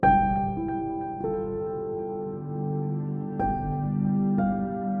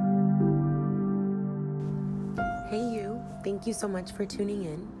Thank you so much for tuning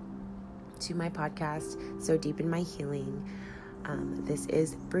in to my podcast, So Deep in My Healing. This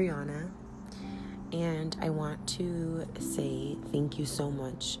is Brianna, and I want to say thank you so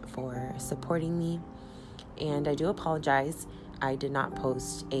much for supporting me. And I do apologize. I did not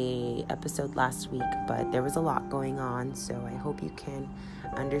post a episode last week, but there was a lot going on, so I hope you can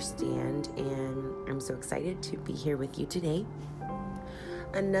understand, and I'm so excited to be here with you today.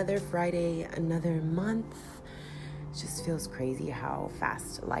 Another Friday, another month. It just feels crazy how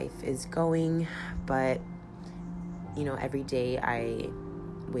fast life is going, but every day I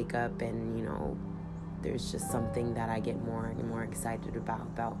wake up and there's just something that I get more and more excited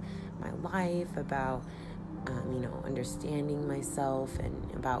about my life, about understanding myself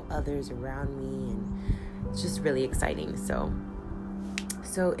and about others around me, and it's just really exciting. So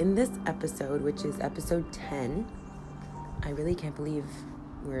in this episode, which is episode 10, I really can't believe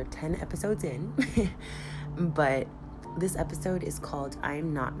we're 10 episodes in, but this episode is called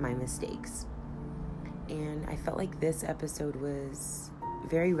I'm Not My Mistakes. And I felt like this episode was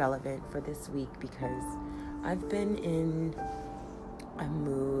very relevant for this week because I've been in a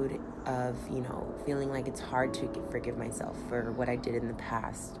mood of, feeling like it's hard to forgive myself for what I did in the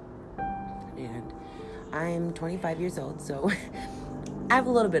past. And I'm 25 years old, so I have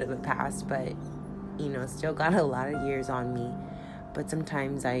a little bit of a past, but, still got a lot of years on me. But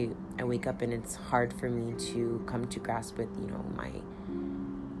sometimes I wake up and it's hard for me to come to grasp with,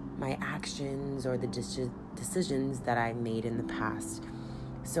 my actions or the decisions that I made in the past.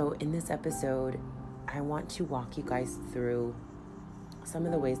 So in this episode, I want to walk you guys through some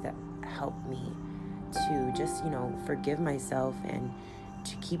of the ways that help me to just, forgive myself and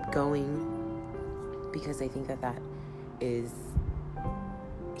to keep going, because I think that is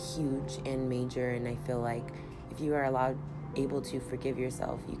huge and major. And I feel like if you are able to forgive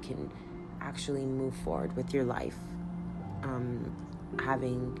yourself, you can actually move forward with your life,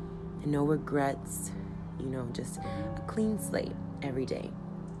 having no regrets, just a clean slate every day.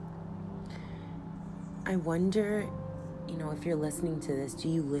 I wonder, if you're listening to this, do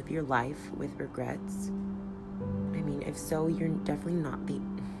you live your life with regrets? I mean, if so, you're definitely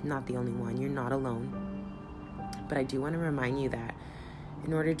not the only one. You're not alone. But I do want to remind you that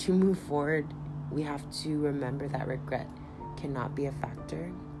in order to move forward, we have to remember that regret cannot be a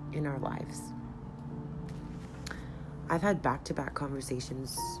factor in our lives. I've had back-to-back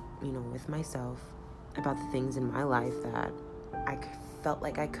conversations, with myself about the things in my life that I felt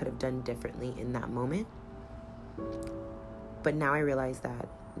like I could have done differently in that moment. But now I realize that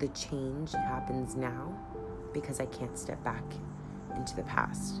the change happens now because I can't step back into the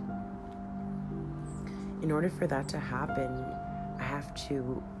past. In order for that to happen, I have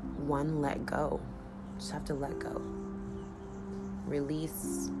to, let go. Just have to let go.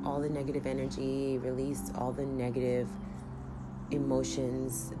 Release all the negative energy, release all the negative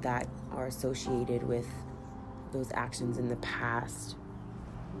emotions that are associated with those actions in the past.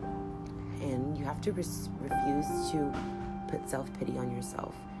 And you have to refuse to put self-pity on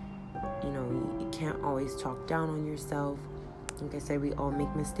yourself. You can't always talk down on yourself. Like I said, we all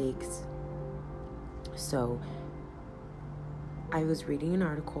make mistakes. So I was reading an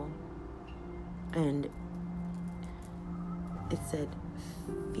article, and it said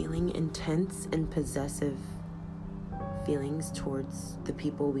feeling intense and possessive feelings towards the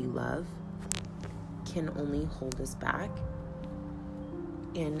people we love can only hold us back.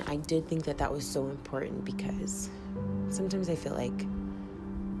 And I did think that was so important, because sometimes I feel like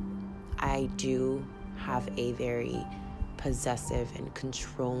I do have a very possessive and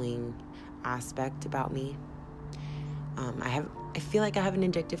controlling aspect about me. I feel like I have an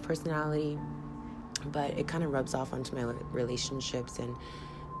addictive personality, but it kind of rubs off onto my relationships and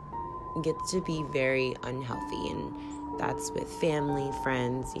gets to be very unhealthy, and that's with family,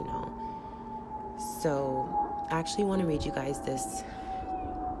 friends, So I actually want to read you guys this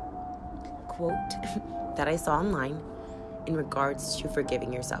quote that I saw online in regards to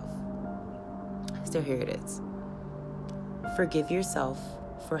forgiving yourself. So here it is. Forgive yourself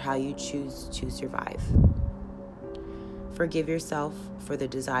for how you choose to survive. Forgive yourself for the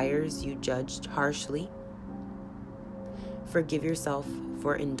desires you judged harshly. Forgive yourself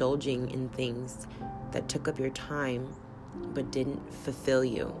for indulging in things that took up your time but didn't fulfill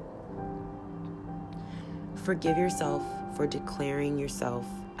you. Forgive yourself for declaring yourself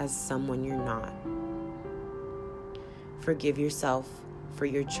as someone you're not. Forgive yourself for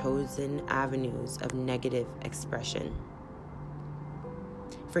your chosen avenues of negative expression.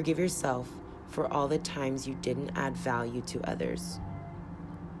 Forgive yourself for all the times you didn't add value to others.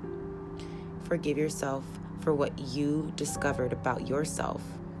 Forgive yourself for what you discovered about yourself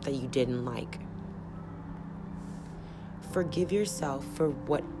that you didn't like. Forgive yourself for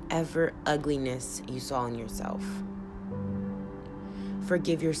whatever ugliness you saw in yourself.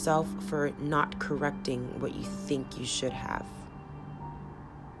 Forgive yourself for not correcting what you think you should have.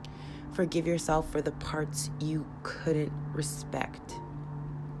 Forgive yourself for the parts you couldn't respect.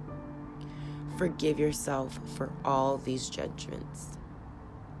 Forgive yourself for all these judgments.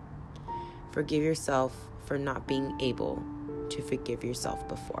 Forgive yourself for not being able to forgive yourself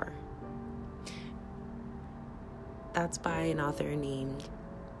before. That's by an author named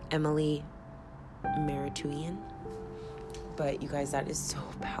Emily Marituyan. But you guys, that is so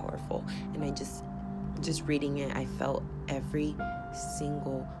powerful. And I just reading it, I felt every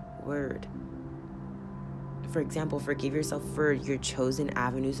single word. For example, forgive yourself for your chosen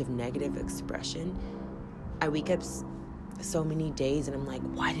avenues of negative expression. I wake up so many days and I'm like,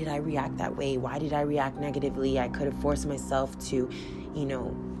 why did I react that way? Why did I react negatively? I could have forced myself to,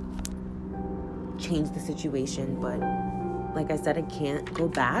 change the situation. But like I said, I can't go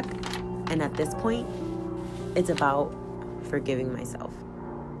back. And at this point, it's about forgiving myself.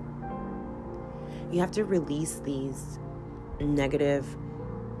 You have to release these negative,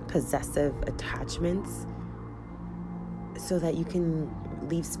 possessive attachments so that you can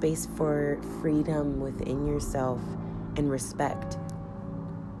leave space for freedom within yourself and respect.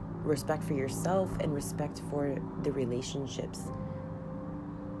 Respect for yourself and respect for the relationships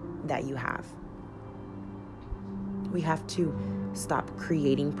that you have. We have to stop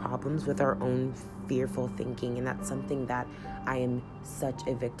creating problems with our own fearful thinking, and that's something that I am such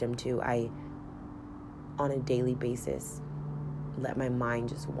a victim to. I, on a daily basis, let my mind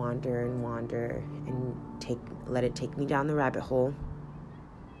just wander and let it take me down the rabbit hole.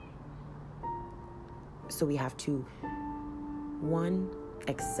 So we have to, 1,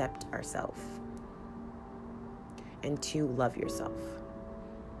 accept ourselves, and 2, love yourself.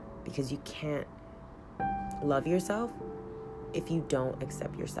 Because you can't love yourself if you don't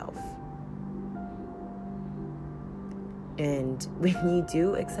accept yourself. And when you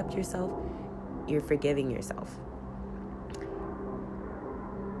do accept yourself, you're forgiving yourself.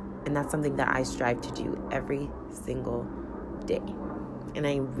 And that's something that I strive to do every single day. And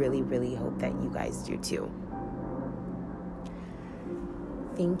I really, really hope that you guys do too.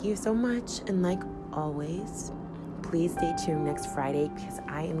 Thank you so much. And like always, please stay tuned next Friday because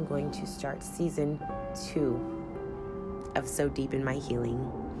I am going to start season 2 of So Deep in My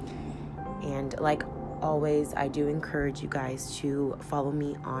Healing. And like always, I do encourage you guys to follow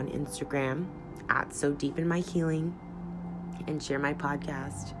me on Instagram at So Deep in My Healing and share my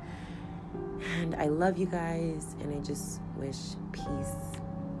podcast. And I love you guys, and I just wish peace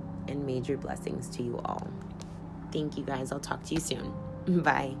and major blessings to you all. Thank you guys. I'll talk to you soon.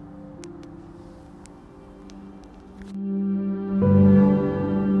 Bye.